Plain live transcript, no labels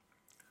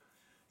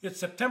It's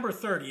September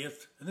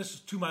 30th, and this is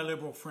to my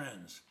liberal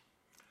friends.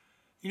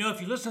 You know, if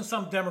you listen to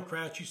some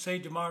Democrats, you say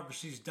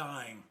democracy is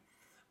dying.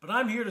 But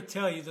I'm here to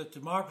tell you that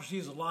democracy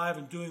is alive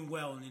and doing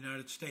well in the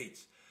United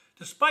States.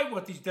 Despite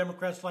what these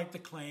Democrats like to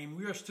claim,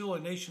 we are still a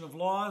nation of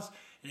laws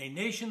and a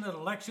nation that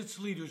elects its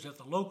leaders at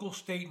the local,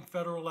 state, and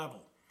federal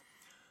level.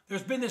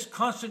 There's been this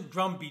constant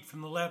drumbeat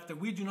from the left that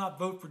we do not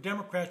vote for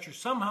Democrats who are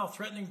somehow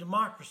threatening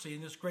democracy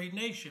in this great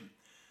nation.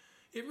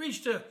 It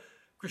reached a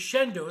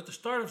crescendo at the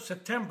start of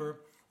September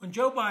when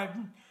Joe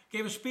Biden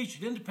gave a speech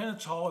at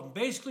Independence Hall and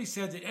basically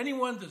said that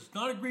anyone that does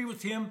not agree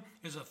with him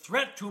is a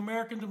threat to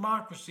American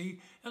democracy,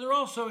 and they're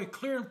also a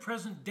clear and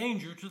present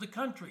danger to the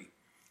country.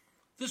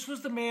 This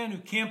was the man who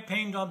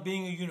campaigned on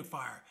being a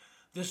unifier.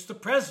 This is the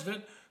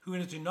president who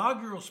in his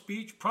inaugural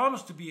speech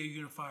promised to be a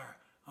unifier.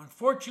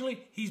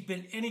 Unfortunately, he's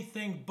been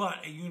anything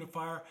but a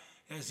unifier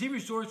as he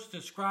resorts to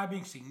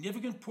describing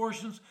significant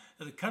portions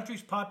of the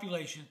country's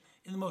population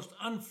in the most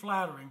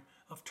unflattering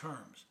of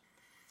terms.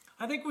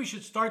 I think we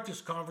should start this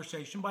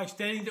conversation by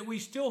stating that we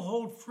still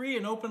hold free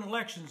and open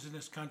elections in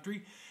this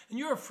country, and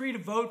you are free to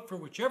vote for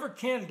whichever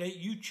candidate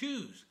you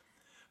choose.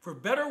 For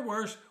better or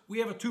worse, we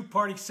have a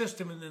two-party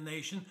system in the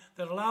nation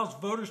that allows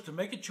voters to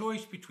make a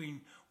choice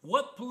between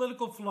what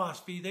political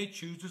philosophy they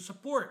choose to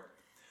support.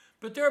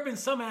 But there have been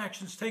some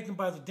actions taken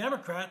by the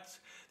Democrats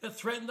that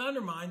threaten to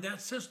undermine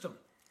that system.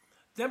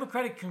 The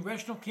Democratic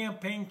Congressional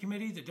Campaign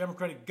Committee, the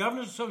Democratic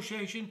Governors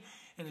Association,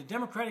 and the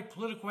Democratic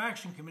Political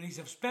Action Committees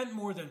have spent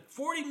more than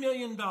 $40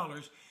 million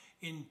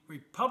in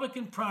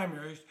Republican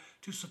primaries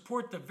to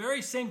support the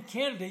very same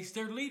candidates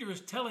their leader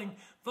is telling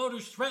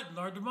voters threaten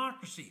our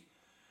democracy.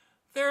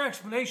 Their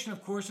explanation,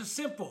 of course, is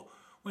simple.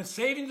 When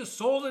saving the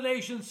soul of the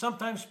nation,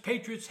 sometimes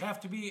patriots have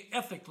to be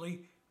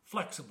ethically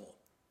flexible.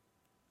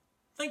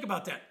 Think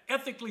about that,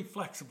 ethically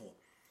flexible.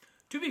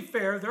 To be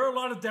fair, there are a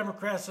lot of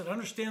Democrats that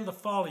understand the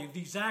folly of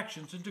these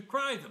actions and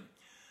decry them.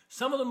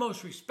 Some of the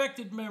most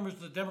respected members of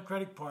the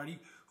Democratic Party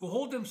who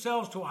hold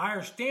themselves to a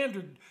higher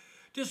standard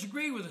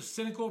disagree with a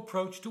cynical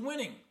approach to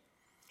winning.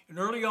 In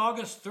early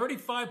August,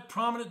 35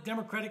 prominent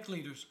Democratic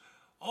leaders,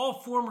 all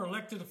former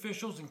elected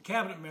officials and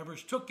cabinet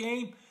members, took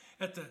aim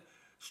at the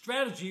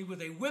strategy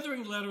with a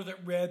withering letter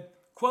that read,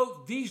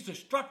 quote, "These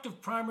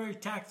destructive primary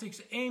tactics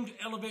aim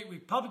to elevate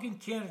Republican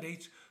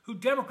candidates who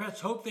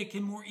Democrats hope they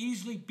can more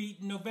easily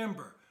beat in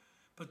November.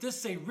 But this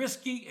is a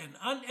risky and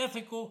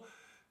unethical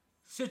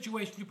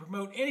situation to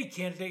promote any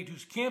candidate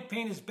whose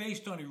campaign is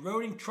based on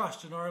eroding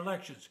trust in our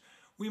elections.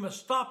 We must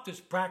stop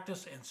this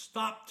practice and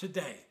stop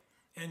today,"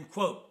 end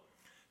quote.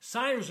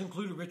 Signers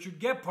included Richard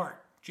Gephardt,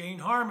 Jane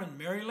Harman,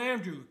 Mary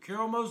Landrieu,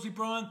 Carol Moseley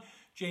Braun,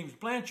 James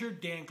Blanchard,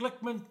 Dan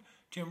Glickman,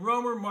 Tim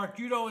Romer, Mark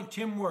Udall, and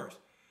Tim Wirth.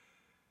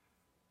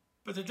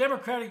 But the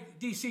Democratic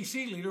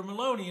DCC leader,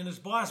 Maloney, and his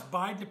boss,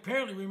 Biden,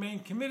 apparently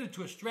remain committed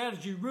to a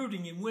strategy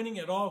rooting in winning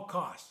at all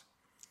costs.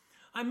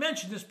 I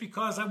mention this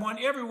because I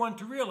want everyone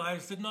to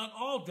realize that not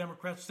all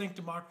Democrats think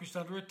democracy is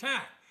under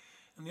attack,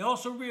 and they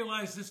also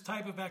realize this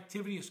type of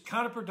activity is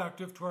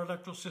counterproductive to our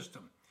electoral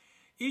system.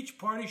 Each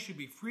party should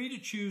be free to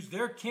choose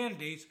their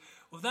candidates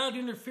without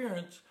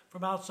interference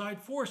from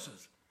outside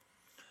forces.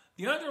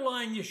 The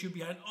underlying issue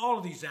behind all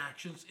of these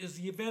actions is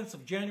the events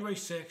of January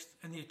 6th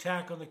and the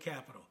attack on the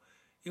Capitol.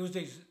 It was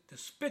a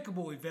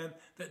despicable event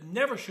that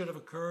never should have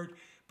occurred,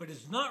 but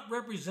is not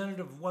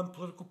representative of one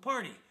political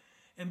party.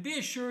 And be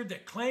assured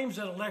that claims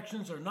that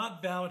elections are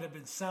not valid have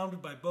been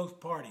sounded by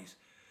both parties.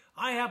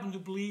 I happen to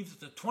believe that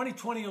the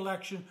 2020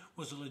 election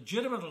was a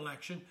legitimate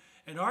election,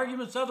 and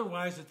arguments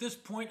otherwise at this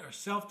point are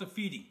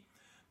self-defeating.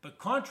 But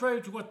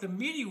contrary to what the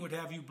media would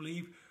have you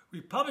believe,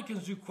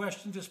 Republicans who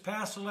question this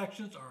past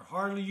elections are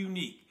hardly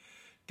unique.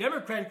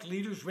 Democratic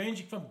leaders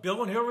ranging from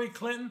Bill and Hillary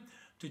Clinton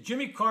to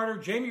Jimmy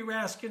Carter, Jamie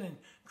Raskin, and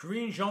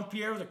Karine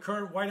Jean-Pierre, the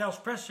current White House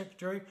press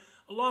secretary,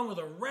 along with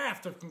a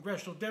raft of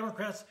congressional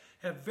Democrats,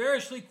 have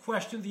variously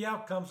questioned the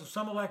outcomes of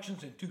some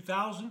elections in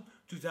 2000,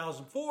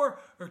 2004,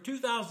 or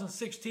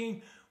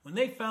 2016 when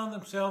they found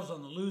themselves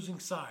on the losing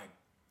side.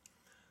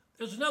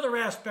 There's another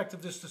aspect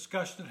of this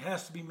discussion that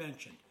has to be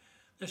mentioned.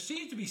 There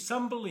seems to be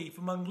some belief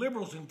among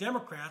liberals and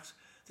Democrats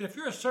that if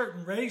you're a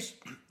certain race,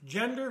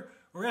 gender,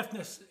 or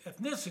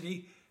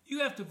ethnicity, you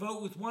have to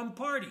vote with one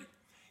party.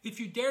 If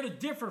you dare to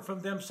differ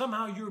from them,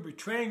 somehow you're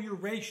betraying your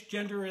race,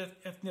 gender, or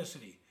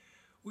ethnicity.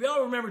 We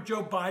all remember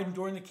Joe Biden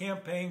during the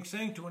campaign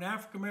saying to an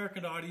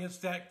African-American audience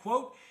that,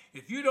 quote,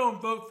 "If you don't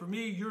vote for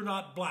me, you're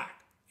not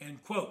black,"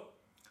 end quote.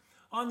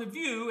 On The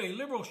View, a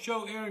liberal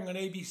show airing on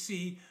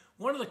ABC,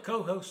 one of the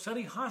co-hosts,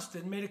 Sunny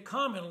Hostin, made a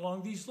comment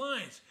along these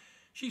lines.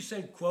 She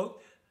said,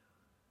 quote,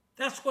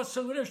 "That's what's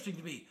so interesting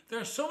to me. There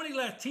are so many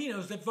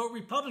Latinos that vote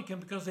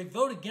Republican because they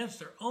vote against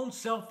their own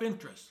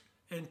self-interest,"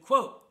 end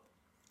quote.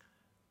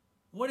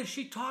 What is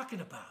she talking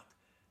about?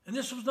 And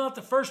this was not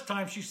the first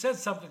time she said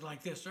something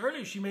like this.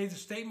 Earlier she made the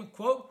statement,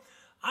 quote,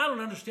 "I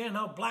don't understand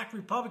how black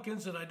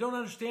Republicans and I don't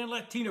understand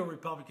Latino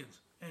Republicans,"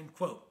 end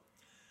quote.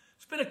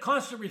 It's been a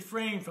constant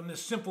refrain from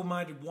this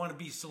simple-minded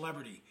wannabe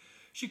celebrity.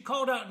 She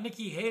called out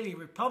Nikki Haley, a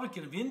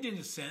Republican of Indian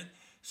descent,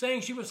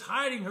 saying she was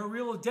hiding her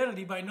real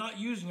identity by not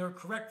using her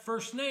correct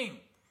first name.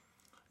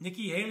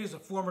 Nikki Haley is a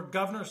former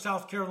governor of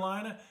South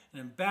Carolina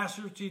and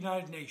ambassador to the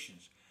United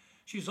Nations.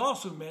 She's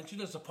also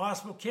mentioned as a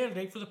possible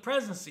candidate for the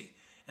presidency,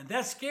 and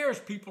that scares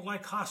people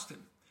like Hostin.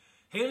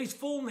 Haley's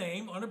full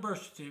name on her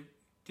birth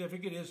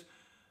certificate is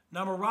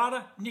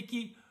Namarata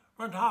Nikki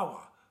Randhawa,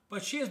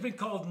 but she has been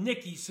called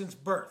Nikki since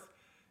birth.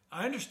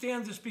 I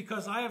understand this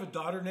because I have a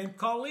daughter named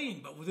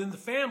Colleen, but within the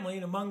family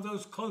and among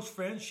those close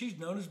friends, she's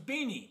known as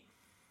Beanie.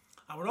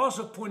 I would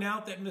also point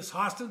out that Miss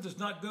Hostin does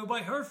not go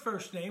by her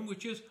first name,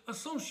 which is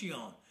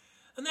Asuncion,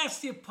 and that's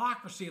the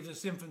hypocrisy of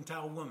this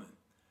infantile woman.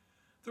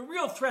 The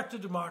real threat to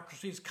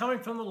democracy is coming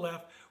from the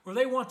left, where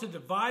they want to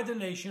divide the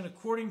nation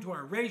according to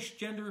our race,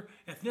 gender,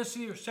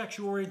 ethnicity, or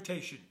sexual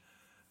orientation.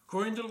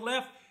 According to the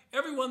left,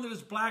 everyone that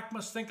is black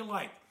must think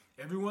alike.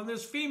 Everyone that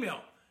is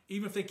female,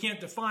 even if they can't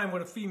define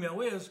what a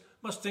female is,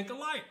 must think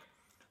alike.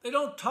 They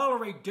don't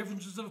tolerate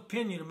differences of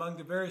opinion among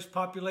the various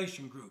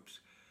population groups.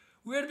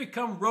 We are to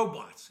become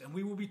robots, and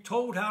we will be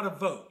told how to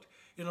vote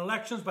in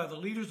elections by the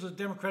leaders of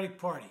the Democratic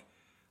Party.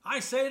 I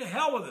say to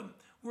hell with them.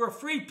 We're a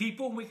free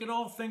people, and we can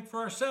all think for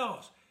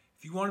ourselves.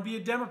 If you want to be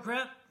a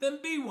Democrat, then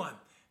be one.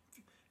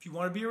 If you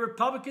want to be a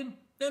Republican,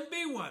 then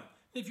be one.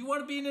 If you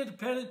want to be an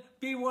independent,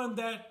 be one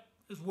that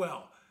as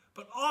well.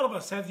 But all of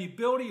us have the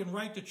ability and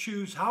right to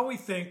choose how we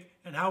think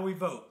and how we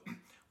vote.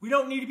 We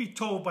don't need to be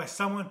told by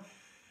someone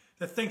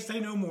that thinks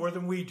they know more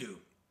than we do.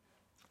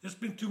 This has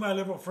been To My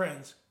Liberal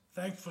Friends.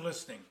 Thanks for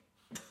listening.